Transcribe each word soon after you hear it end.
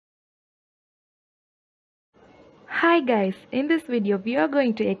Hi guys, in this video we are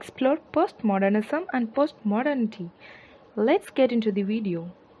going to explore postmodernism and postmodernity. Let's get into the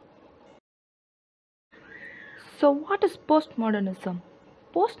video. So what is postmodernism?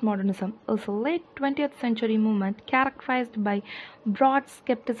 Postmodernism is a late 20th century movement characterized by broad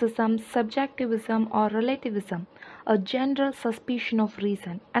skepticism, subjectivism or relativism, a general suspicion of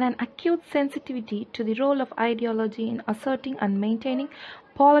reason, and an acute sensitivity to the role of ideology in asserting and maintaining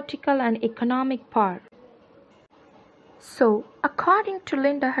political and economic power. So, according to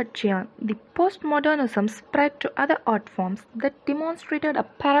Linda Hutcheon, the postmodernism spread to other art forms that demonstrated a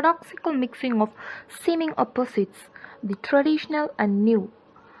paradoxical mixing of seeming opposites, the traditional and new,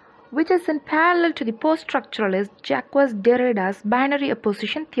 which is in parallel to the post-structuralist Jacques Derrida's binary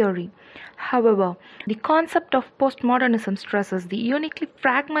opposition theory. However, the concept of postmodernism stresses the uniquely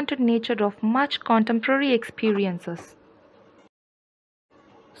fragmented nature of much contemporary experiences.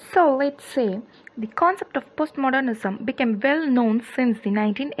 So let's say the concept of postmodernism became well known since the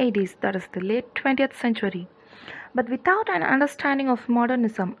 1980s, that is the late 20th century. But without an understanding of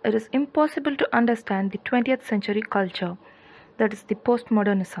modernism, it is impossible to understand the 20th century culture, that is the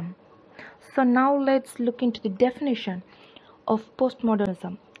postmodernism. So now let's look into the definition of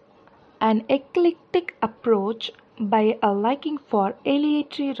postmodernism. An eclectic approach by a liking for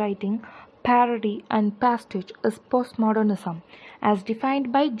aleatory writing, parody and pastiche is postmodernism, as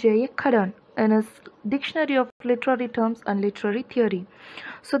defined by J. A. Cudden in his Dictionary of Literary Terms and Literary Theory.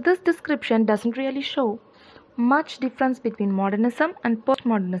 So this description doesn't really show much difference between modernism and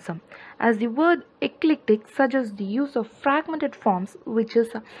postmodernism, as the word eclectic suggests the use of fragmented forms, which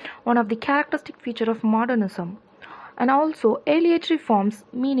is one of the characteristic features of modernism, and also aleatory forms,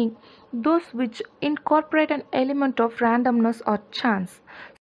 meaning those which incorporate an element of randomness or chance.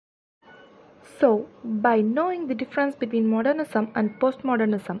 So, by knowing the difference between modernism and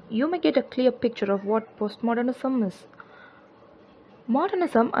postmodernism, you may get a clear picture of what postmodernism is.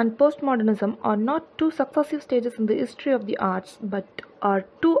 Modernism and postmodernism are not two successive stages in the history of the arts, but are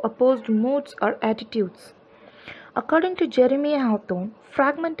two opposed moods or attitudes. According to Jeremiah Hawthorne,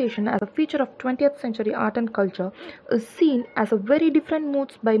 fragmentation as a feature of 20th century art and culture is seen as a very different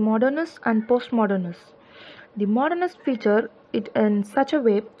moods by modernists and postmodernists. The modernists feature it in such a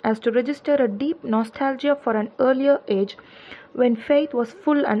way as to register a deep nostalgia for an earlier age when faith was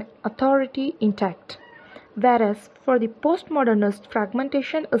full and authority intact. Whereas for the postmodernist,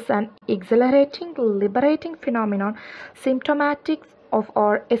 fragmentation is an exhilarating, liberating phenomenon symptomatic of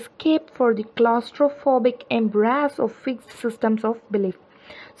our escape for the claustrophobic embrace of fixed systems of belief.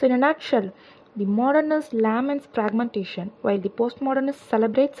 So in a nutshell, the modernist laments fragmentation while the postmodernist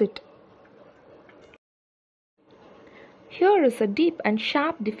celebrates it. Here is a deep and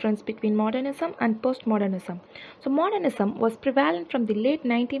sharp difference between modernism and postmodernism. So modernism was prevalent from the late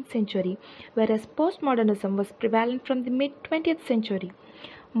 19th century, whereas postmodernism was prevalent from the mid 20th century.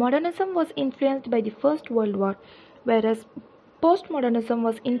 Modernism was influenced by the First World War, whereas postmodernism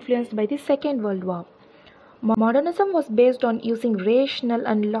was influenced by the Second World War. Modernism was based on using rational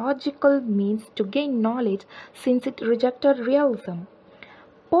and logical means to gain knowledge, since it rejected realism.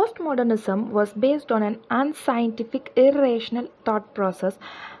 Postmodernism was based on an unscientific, irrational thought process,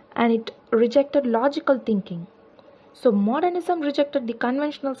 and it rejected logical thinking. So modernism rejected the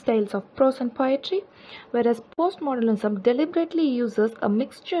conventional styles of prose and poetry, whereas postmodernism deliberately uses a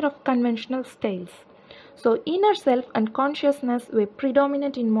mixture of conventional styles. So inner self and consciousness were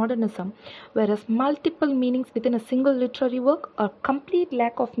predominant in modernism, whereas multiple meanings within a single literary work or complete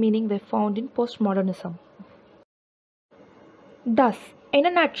lack of meaning were found in postmodernism. Thus, in a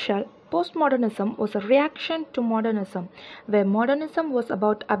nutshell, postmodernism was a reaction to modernism, where modernism was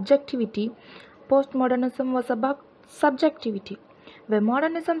about objectivity, postmodernism was about subjectivity. Where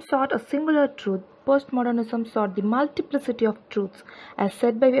modernism sought a singular truth, postmodernism sought the multiplicity of truths, as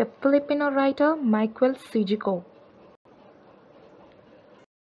said by a Filipino writer, Michael Sijico.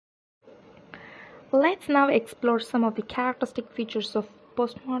 Let's now explore some of the characteristic features of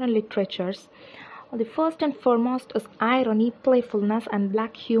postmodern literatures. The first and foremost is irony, playfulness, and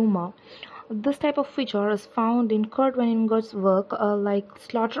black humor. This type of feature is found in Kurt Vonnegut's work like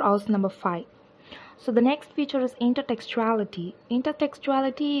Slaughterhouse No. 5. So the next feature is intertextuality.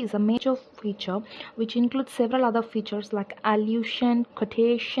 Intertextuality is a major feature which includes several other features like allusion,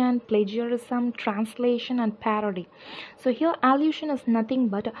 quotation, plagiarism, translation, and parody. So here allusion is nothing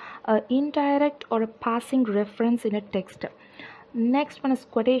but an indirect or a passing reference in a text. Next one is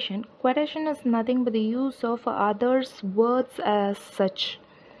quotation. Quotation is nothing but the use of others' words as such.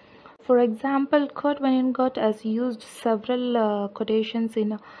 For example, Kurt Vonnegut has used several quotations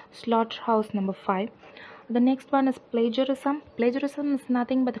in Slaughterhouse No. 5. The next one is plagiarism. Plagiarism is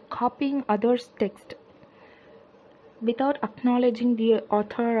nothing but copying others' text. without acknowledging the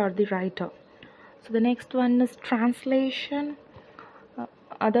author or the writer. So the next one is translation.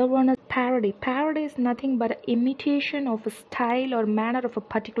 Other one is parody. Parody is nothing but an imitation of a style or manner of a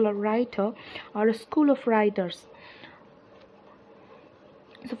particular writer or a school of writers.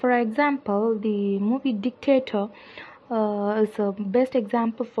 So for example, the movie Dictator is a best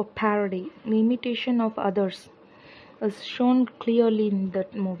example for parody. The imitation of others is shown clearly in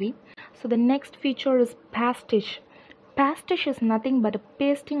that movie. So the next feature is pastiche. Pastiche is nothing but a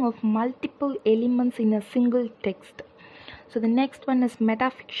pasting of multiple elements in a single text. So the next one is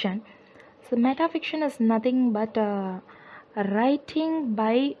metafiction. So metafiction is nothing but writing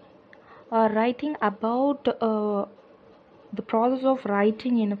by writing about the process of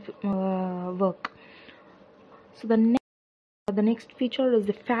writing in a work. So the next feature is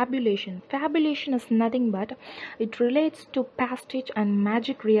the fabulation. Fabulation is nothing but it relates to pastiche and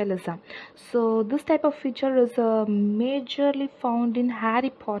magic realism. So this type of feature is majorly found in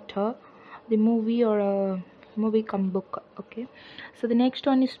Harry Potter, the movie or a movie come book. Okay, so the next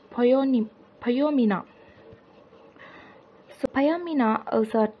one is Paiomina. So Paiomina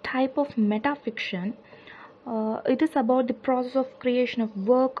is a type of metafiction. It is about the process of creation of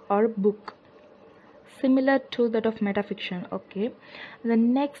work or book, similar to that of metafiction. Okay, the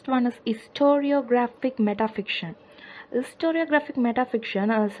next one is historiographic metafiction. Historiographic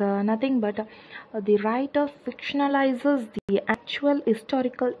metafiction is nothing but the writer fictionalizes the actual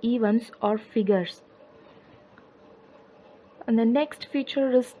historical events or figures. And the next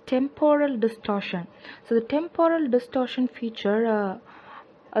feature is temporal distortion. So the temporal distortion feature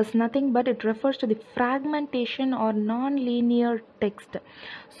is nothing but it refers to the fragmentation or non-linear text.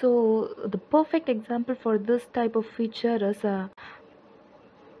 So the perfect example for this type of feature is the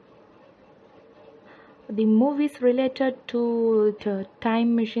movies related to the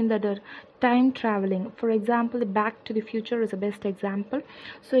time machine, that are time traveling. For example, Back to the Future is the best example.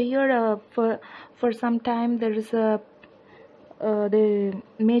 So here for some time there is a the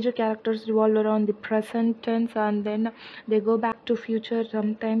major characters revolve around the present tense, and then they go back to future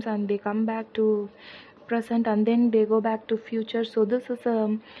sometimes, and they come back to present, and then they go back to future. So this is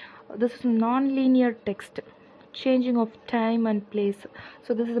non-linear text, changing of time and place.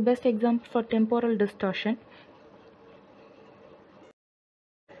 So this is the best example for temporal distortion.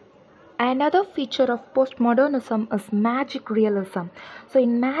 Another feature of postmodernism is magic realism. So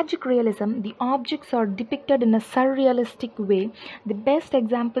in magic realism, the objects are depicted in a surrealistic way. The best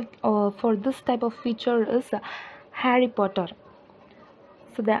example for this type of feature is Harry Potter.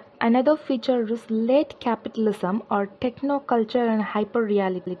 So the another feature is late capitalism or technoculture and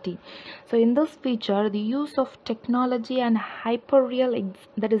hyperreality. So in this feature, the use of technology and hyperreal,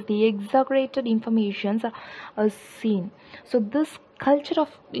 that is the exaggerated informations, are seen. So this culture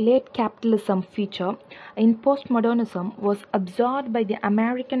of late capitalism feature in postmodernism was absorbed by the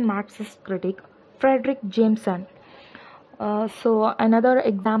American Marxist critic Frederick Jameson. So another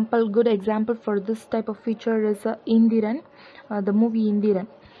example, good example for this type of feature is Indiran, the movie Indiran.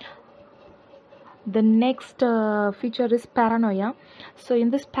 The next feature is paranoia. So in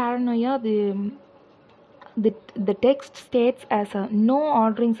this paranoia, the text states as a no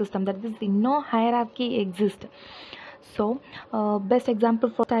ordering system, that is the no hierarchy exists. So best example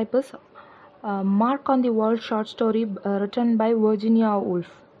for type is Mark on the Wall short story written by Virginia Woolf.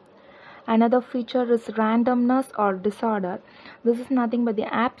 Another feature is randomness or disorder. This is nothing but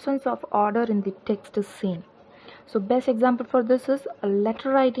the absence of order in the text is seen. So best example for this is a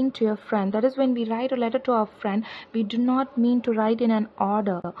letter writing to your friend. That is, when we write a letter to our friend, we do not mean to write in an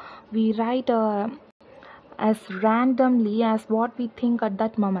order. We write as randomly as what we think at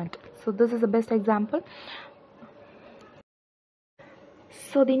that moment. So this is the best example.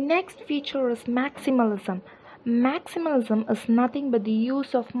 So the next feature is maximalism. Maximalism is nothing but the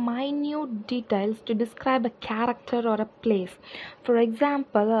use of minute details to describe a character or a place. For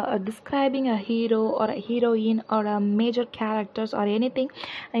example, describing a hero or a heroine or a major characters or anything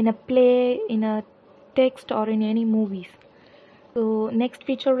in a play, in a text, or in any movies. So next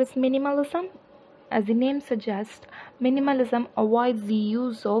feature is minimalism. As the name suggests, minimalism avoids the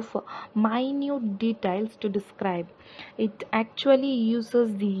use of minute details to describe. It actually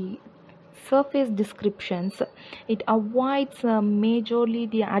uses the surface descriptions. It avoids majorly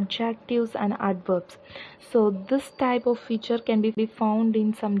the adjectives and adverbs. So this type of feature can be found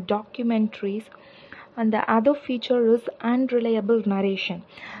in some documentaries. And the other feature is unreliable narration.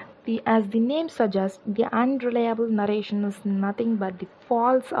 As the name suggests, the unreliable narration is nothing but the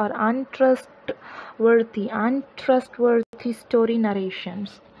false or untrustworthy story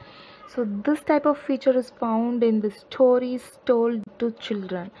narrations. So this type of feature is found in the stories told to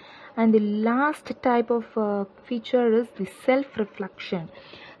children. And the last type of feature is the self-reflection.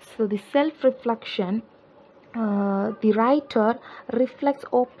 So the self-reflection, the writer reflects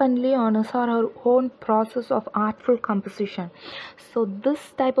openly on his or her own process of artful composition. So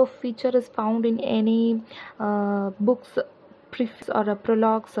this type of feature is found in any books, preface or a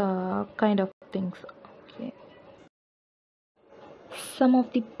prologues kind of things. Okay. Some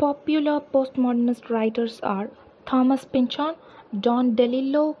of the popular postmodernist writers are Thomas Pynchon, Don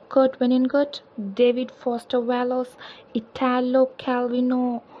DeLillo, Kurt Vonnegut, David Foster Wallace, Italo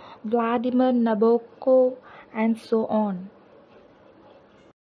Calvino, Vladimir Nabokov, and so on.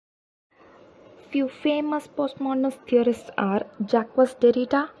 Few famous postmodernist theorists are Jacques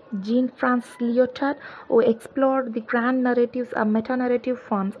Derrida, Jean-Francois Lyotard, who explored the grand narratives or meta-narrative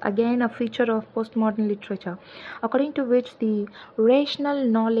forms, again a feature of postmodern literature, according to which the rational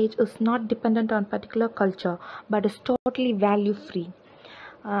knowledge is not dependent on particular culture but is totally value-free.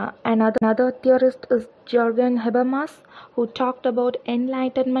 Another theorist is Jürgen Habermas, who talked about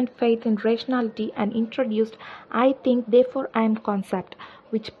Enlightenment faith in rationality and introduced I think therefore I am concept,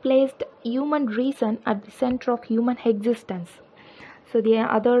 which placed human reason at the center of human existence. So the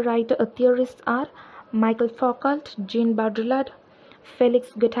other theorists are Michael Foucault, Jean Baudrillard, Felix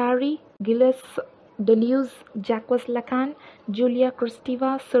Guattari, Gilles Deleuze, Jacques Lacan, Julia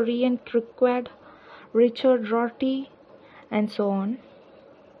Kristeva, Søren Kierkegaard, Richard Rorty, and so on.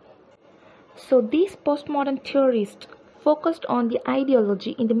 So these postmodern theorists focused on the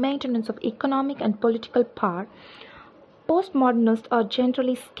ideology in the maintenance of economic and political power. Postmodernists are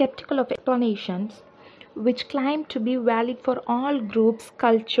generally skeptical of explanations which claim to be valid for all groups,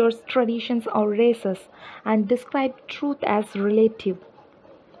 cultures, traditions, or races, and describe truth as relative.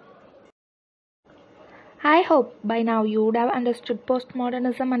 I hope by now you would have understood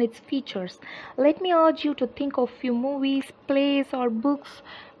postmodernism and its features. Let me urge you to think of few movies, plays, or books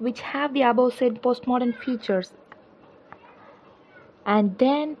which have the above said postmodern features, and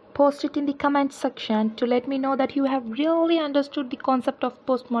then post it in the comment section to let me know that you have really understood the concept of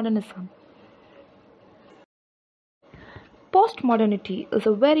postmodernism. Postmodernity is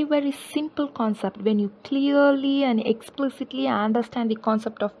a very simple concept when you clearly and explicitly understand the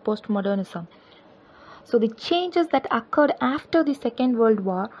concept of postmodernism. So the changes that occurred after the Second World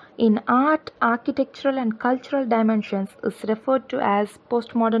War in art, architectural and cultural dimensions is referred to as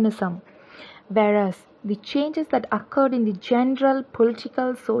postmodernism, whereas the changes that occurred in the general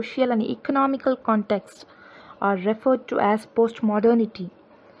political, social and economical context are referred to as postmodernity.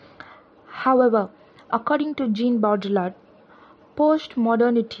 However, according to Jean Baudrillard,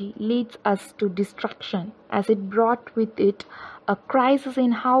 postmodernity leads us to destruction, as it brought with it a crisis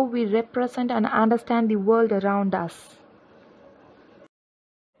in how we represent and understand the world around us.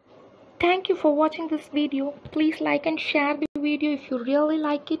 Thank you for watching this video. Please like and share the video if you really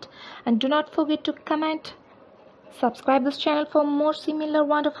like it, and do not forget to comment. Subscribe this channel for more similar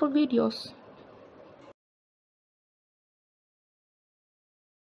wonderful videos.